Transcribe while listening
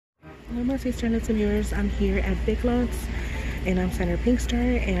Hello my sister and some viewers, I'm here at Big Lots and I'm Sandra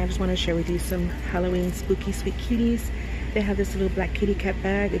Pinkstar, and I just want to share with you some Halloween spooky sweet cuties. They have this little black kitty cat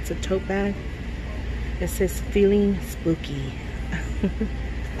bag. It's a tote bag. It says feeling spooky.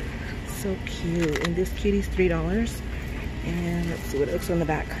 So cute. And this cutie's $3. And let's see what it looks on the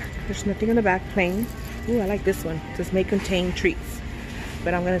back. There's nothing on the back, plain. Ooh, I like this one. It says may contain treats,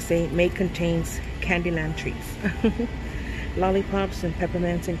 but I'm gonna say may contains Candyland treats. Lollipops and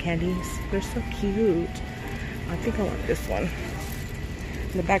peppermints and candies. They're so cute. I think I want this one.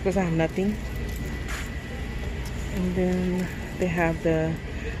 In the back doesn't have nothing. And then they have the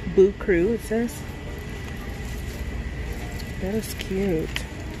Boo Crew, it says. That is cute.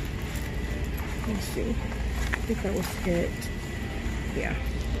 Let's see. I think that was it. Yeah.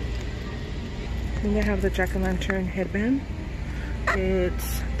 And they have the jack-o'-lantern headband.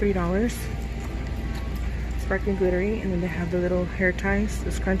 It's $3. Sparkling glittery. And then they have the little hair ties, the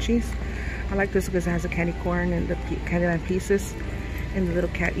scrunchies. I like this because it has the candy corn and the Candyland pieces and the little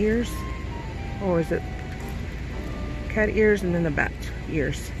cat ears. Or is it cat ears and then the bat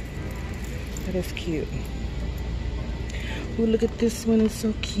ears? That is cute. Ooh, look at this one. It's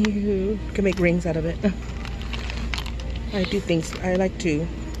so cute. You can make rings out of it. I do things. I like to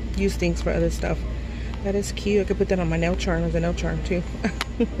use things for other stuff. That is cute. I could put that on my nail charm as a nail charm too.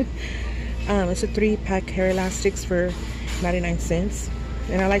 It's a 3-pack hair elastics for 99 cents.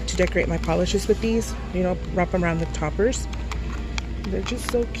 And I like to decorate my polishes with these. You know, wrap them around the toppers. They're just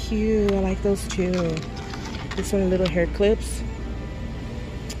so cute. I like those too. This one, little hair clips.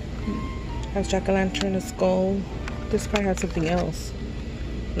 Has jack-o'-lantern, a skull. This probably had something else.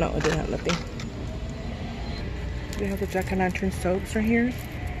 No, it didn't have nothing. They have the jack-o'-lantern soaps right here.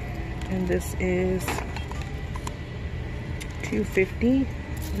 And this is $2.50.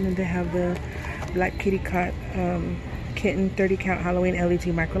 And then they have the black kitty cat kitten 30 count Halloween LED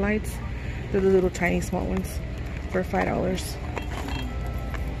micro lights. They're the little tiny small ones for $5.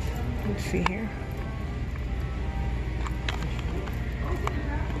 Let's see here.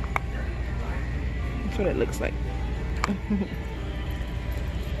 That's what it looks like. And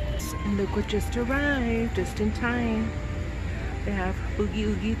look what just arrived, just in time. They have Oogie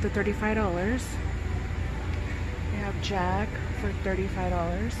Oogie for $35. They have Jack for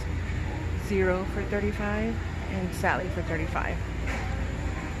 $35. Zero for $35. And Sally for $35.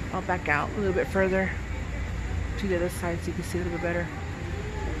 I'll back out a little bit further to the other side so you can see a little bit better.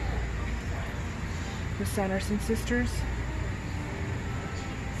 The Sanderson sisters.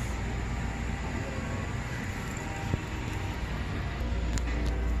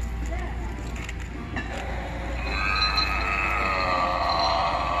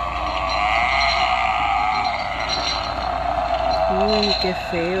 Uy, qué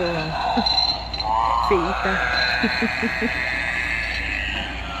feo. Feita.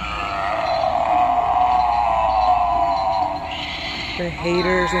 The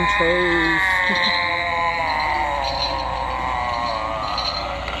haters and trolls.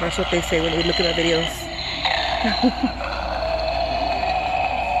 That's what they say when we look at our videos.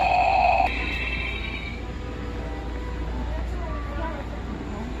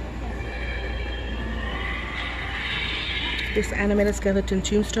 This animated skeleton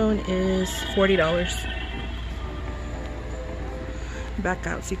tombstone is $40. Back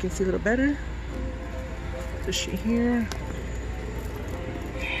out so you can see a little better. The sheet here.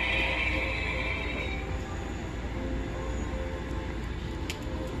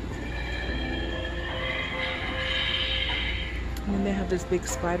 And then they have this big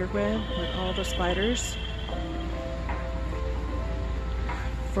spider web with all the spiders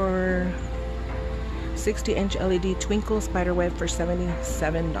for 60-inch LED twinkle spider web for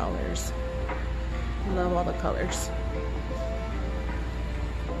 $77. Love all the colors.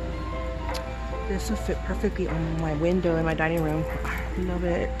 This will fit perfectly on my window in my dining room. Love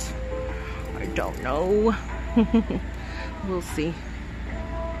it. I don't know. We'll see.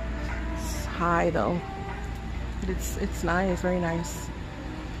 It's high though. But it's nice, very nice.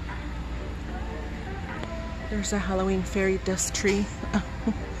 There's a Halloween fairy dust tree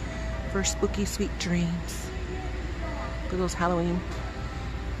for spooky sweet dreams. Look at those Halloween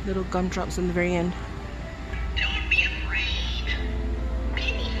little gumdrops in the very end. Don't be afraid.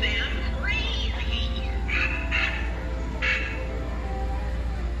 People say I'm crazy.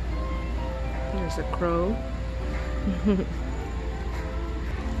 There's a crow.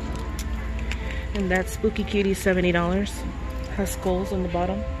 And that spooky cutie, $70. Has skulls on the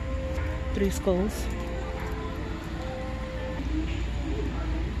bottom. 3 skulls.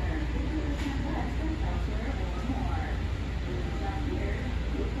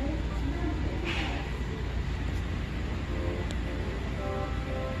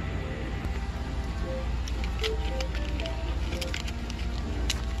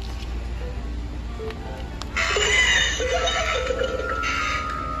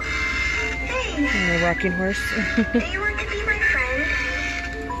 rocking horse. Do you want to be my friend?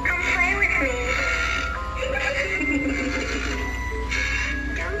 Come play with me.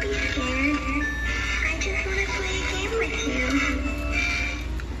 Don't be scared. I just want to play a game with you.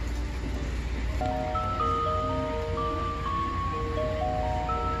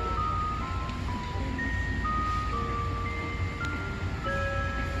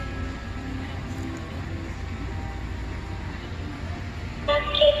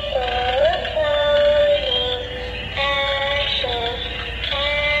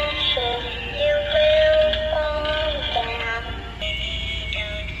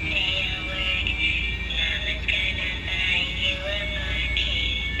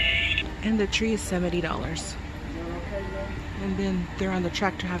 And the tree is $70. And then they're on the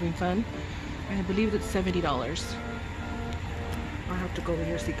tractor having fun. And I believe it's $70. I'll have to go over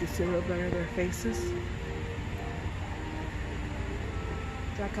here so you can see a little better their faces.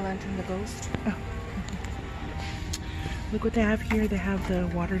 Jack-o'-lantern the ghost. Oh. Look what they have here. They have the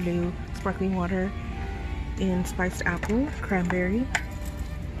Waterloo sparkling water in spiced apple, cranberry.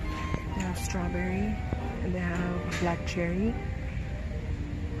 They have strawberry, and they have black cherry.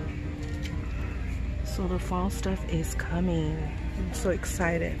 So the fall stuff is coming. I'm so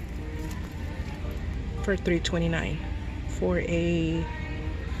excited. For $3.29 for a,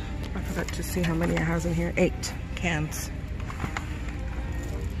 I forgot to see how many it has in here. 8 cans.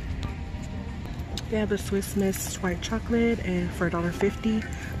 They have the Swiss Miss white chocolate and for $1.50.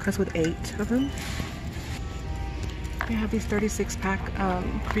 Comes with 8 of them. They have these 36-pack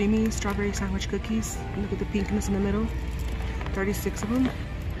creamy strawberry sandwich cookies. Look at the pinkness in the middle. 36 of them.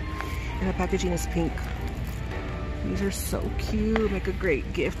 And the packaging is pink. These are so cute. Make a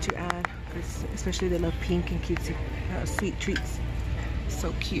great gift to add. Especially they love pink and cutesy sweet treats.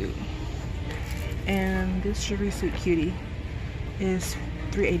 So cute. And this sugary sweet cutie is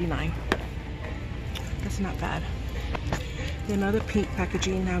 $3.89. That's not bad. Another pink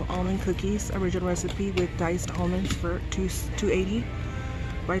packaging. Now almond cookies, original recipe with diced almonds for $2.80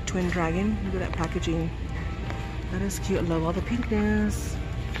 by Twin Dragon. Look at that packaging. That is cute. I love all the pinkness.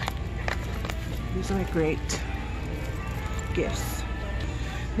 These are like great gifts.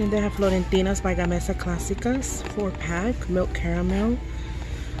 Then they have Florentinas by Gamesa Clásicas, 4-pack, milk caramel,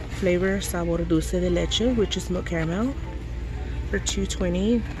 flavor sabor dulce de leche, which is milk caramel, for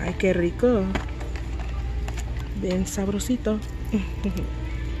 $2.20. Ay, qué rico. Bien sabrosito.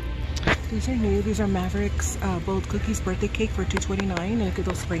 These are new. These are Mavericks bold cookies birthday cake for $2.29. And look at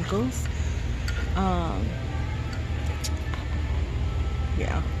those sprinkles.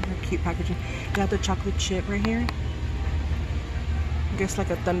 Yeah, cute packaging. They have the chocolate chip right here. I guess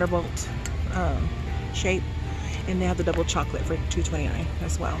like a thunderbolt shape. And they have the double chocolate for $2.29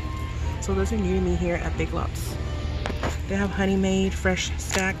 as well. So those are new to me here at Big Lots. They have honey made fresh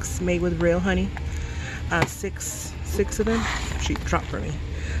stacks made with real honey. Six of them. She dropped for me.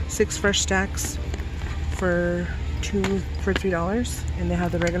 6 fresh stacks for $3, and they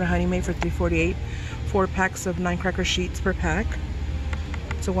have the regular honey made for $3.48. 4 packs of 9 cracker sheets per pack.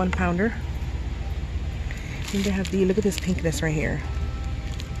 It's a 1-pounder. And they have the, look at this pinkness right here.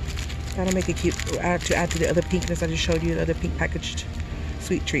 That'll make it cute to add to the other pinkness I just showed you, the other pink packaged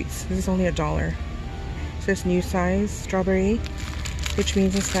sweet treats. This is only $1. It says new size strawberry, which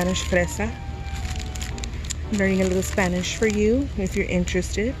means in Spanish fresa. I'm learning a little Spanish for you if you're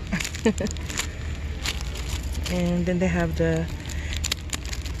interested. And then they have the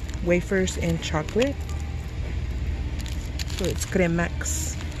wafers and chocolate. So it's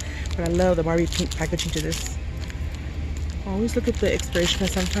Cremax. But I love the Barbie pink packaging to this. Always look at the expiration,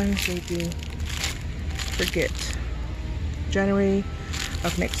 because sometimes they do forget. January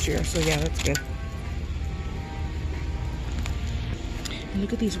of next year. So yeah, that's good. And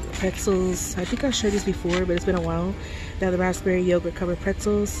look at these pretzels. I think I showed this before, but it's been a while. They have the raspberry yogurt covered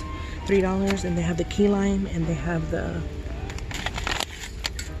pretzels, $3, and they have the key lime, and they have the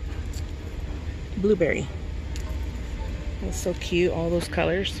blueberry. It's so cute, all those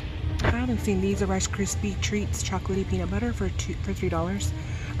colors. I haven't seen these. Rice Krispie treats, chocolatey peanut butter for $3.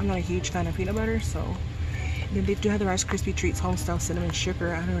 I'm not a huge fan of peanut butter, so. And then they do have the Rice Krispie treats homestyle cinnamon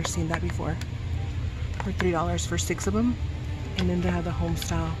sugar. I've never seen that before. For $3 for 6 of them. And then they have the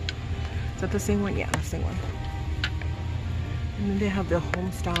homestyle. Is that the same one? Yeah, that's the same one. And then they have the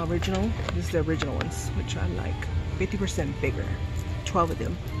homestyle original. This is the original ones, which I like. 50% bigger. 12 of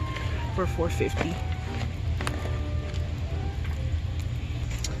them for $4.50.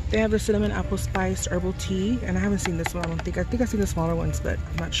 They have the cinnamon apple spiced herbal tea, and I haven't seen this one. I think I've seen the smaller ones, but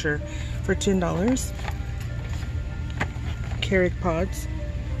I'm not sure. For $10. Carrot pods,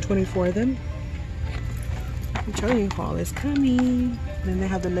 24 of them. I'm telling you, fall is coming. Then they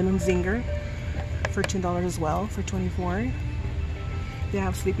have the lemon zinger for $10 as well for 24. They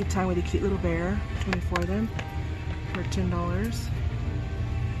have Sleepy Time with a cute little bear, 24 of them for $10.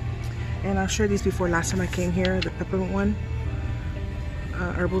 And I've shared these before last time I came here, the peppermint one.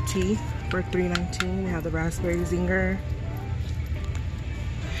 Herbal tea for $3.19. They have the raspberry zinger.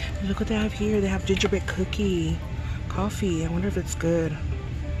 Look what they have here. They have gingerbread cookie coffee. I wonder if it's good.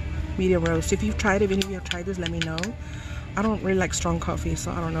 Medium roast. If you've tried it, if any of you have tried this, let me know. I don't really like strong coffee,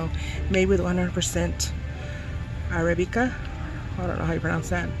 so I don't know. Made with 100% Arabica. I don't know how you pronounce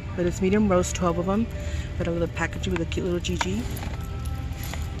that. But it's medium roast, 12 of them. Got a little packaging with a cute little GG.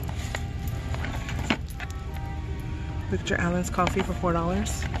 Victor Allen's coffee for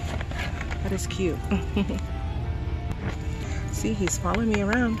 $4. That is cute. See, he's following me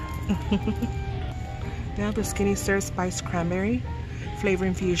around. They have the Skinny Stir Spiced Cranberry Flavor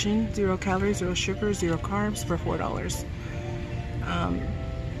Infusion, 0 calories, 0 sugar, 0 carbs for $4.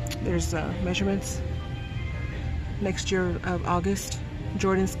 There's measurements. Next year of August,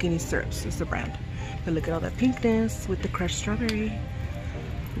 Jordan Skinny Syrups is the brand. But look at all that pinkness with the crushed strawberry.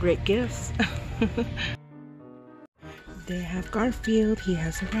 Great gifts. They have Garfield. He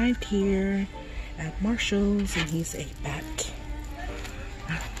has arrived here at Marshall's and he's a bat.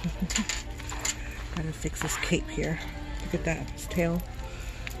 Gotta fix his cape here. Look at that, his tail.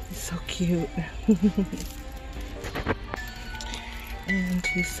 He's so cute. And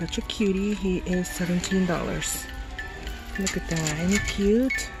he's such a cutie. He is $17. Look at that, ain't he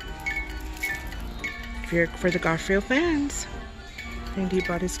cute? If you're for the Garfield fans. And he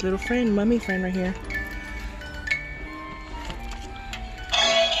brought his little friend, mummy friend right here.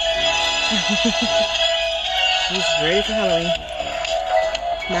 He's ready for Halloween.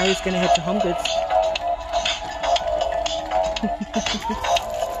 Now he's gonna head to Home Goods.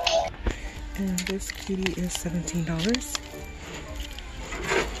 And this cutie is $17.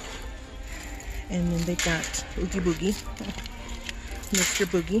 And then they got Oogie Boogie, Mr.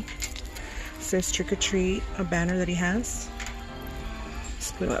 Boogie. Says Trick or Treat, a banner that he has.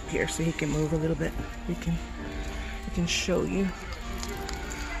 Let's put him up here so he can move a little bit. We can show you.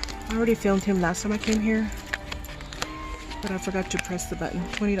 I already filmed him last time I came here, but I forgot to press the button.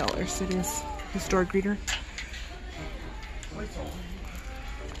 $20 it is. His door greeter. Let's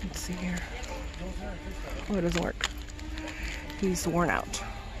see here. Oh, it doesn't work. He's worn out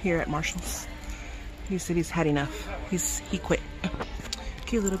here at Marshall's. He said he's had enough. He quit.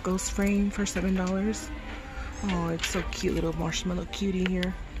 Cute little ghost frame for $7. Oh, it's so cute, little marshmallow cutie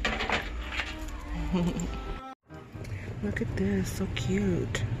here. Look at this, so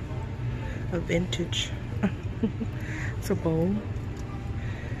cute. A vintage. It's a bowl.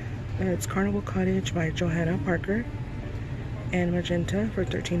 It's Carnival Cottage by Johanna Parker and Magenta for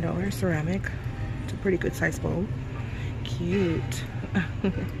 $13. Ceramic. It's a pretty good size bowl. Cute.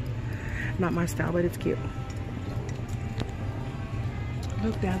 Not my style, but it's cute.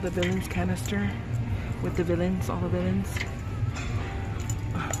 Look, they have the villains canister with the villains, all the villains.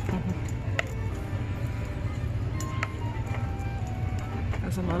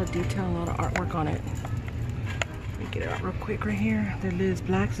 There's a lot of detail, a lot of artwork on it. Let me get it out real quick right here. The Liz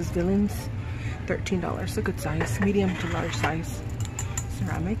Blacks is villains, $13. A good size, medium to large size.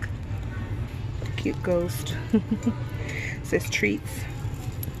 Ceramic. Cute ghost. Says treats.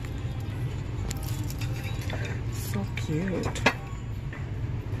 So cute.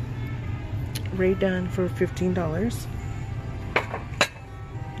 Ray Dunn for $15.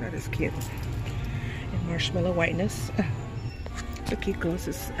 That is cute. And marshmallow whiteness. So cute ghost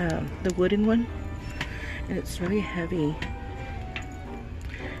is the wooden one, and it's really heavy.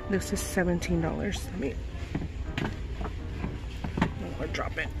 This is $17. Let me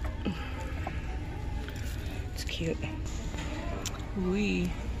drop it. It's cute.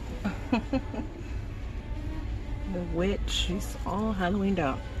 Wee. The witch. She's all Halloweened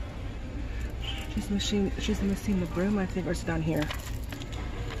out. She's missing the broom, I think, or it's down here.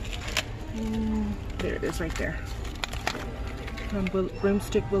 There it is, right there. From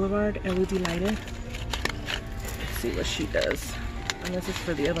Broomstick Boulevard, LED lighted. Let's see what she does. Unless it's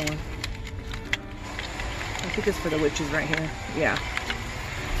for the other one. I think it's for the witches right here. Yeah.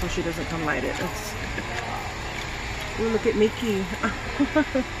 So she doesn't come lighted. Ooh, look at Mickey.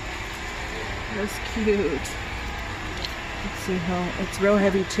 That's cute. Let's see how it's real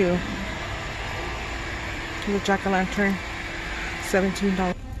heavy too. The jack-o'-lantern, $17.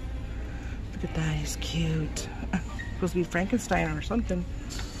 Look at that, he's cute. Supposed to be Frankenstein or something,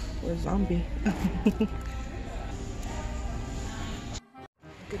 or a zombie. Look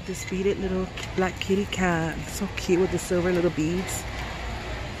at this beaded little black kitty cat, so cute with the silver little beads.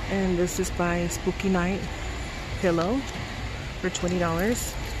 And this is by Spooky Night Pillow for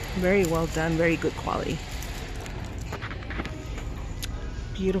 $20. Very well done, very good quality.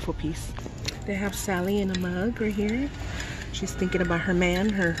 Beautiful piece. They have Sally in a mug right here. She's thinking about her man,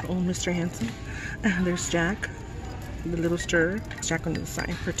 her own Mr. Handsome. There's Jack, the little stirrer. It's Jack on the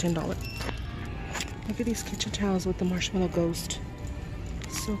side for $10. Look at these kitchen towels with the marshmallow ghost.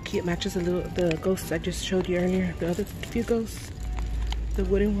 So cute. Matches the ghosts I just showed you earlier. The other few ghosts. The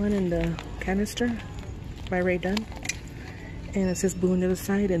wooden one and the canister by Ray Dunn. And it says Boo on the other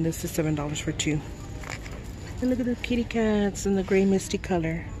side, and this is $7 for 2. And look at the kitty cats in the gray misty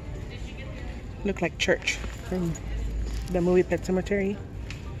color. Look like Church from the movie Pet Sematary.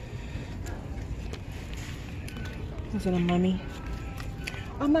 Is it a mummy?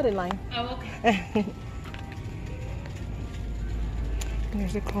 I'm not in line. Oh, okay.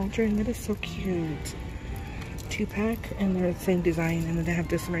 There's a cauldron. That is so cute. 2-pack, and they're the same design. And then they have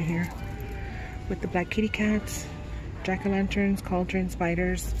this one right here with the black kitty cats, jack-o'-lanterns, cauldron,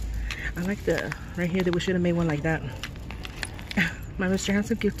 spiders. I like the right here that we should have made one like that. My Mr.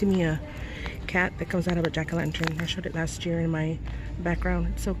 Handsome gifted me a cat that comes out of a jack-o'-lantern. I showed it last year in my background.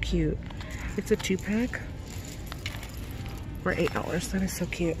 It's so cute. It's a 2-pack for $8. That is so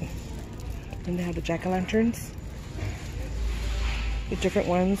cute. And they have the jack-o'-lanterns, the different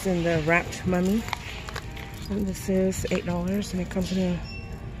ones, and the wrapped mummy. And this is $8, and it comes in a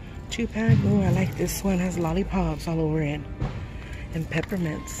 2-pack. Oh, I like this one. It has lollipops all over it and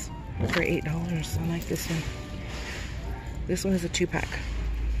peppermints for $8. I like this one. This one is a 2-pack.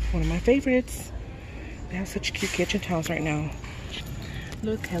 One of my favorites. They have such cute kitchen towels right now.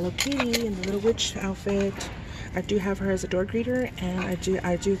 Look, Hello Kitty in the little witch outfit. I do have her as a door greeter, and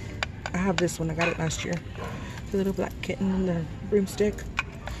I have this one. I got it last year. The little black kitten and the broomstick.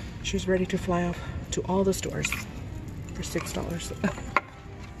 She's ready to fly off to all the stores for $6.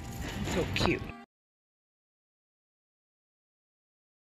 So cute.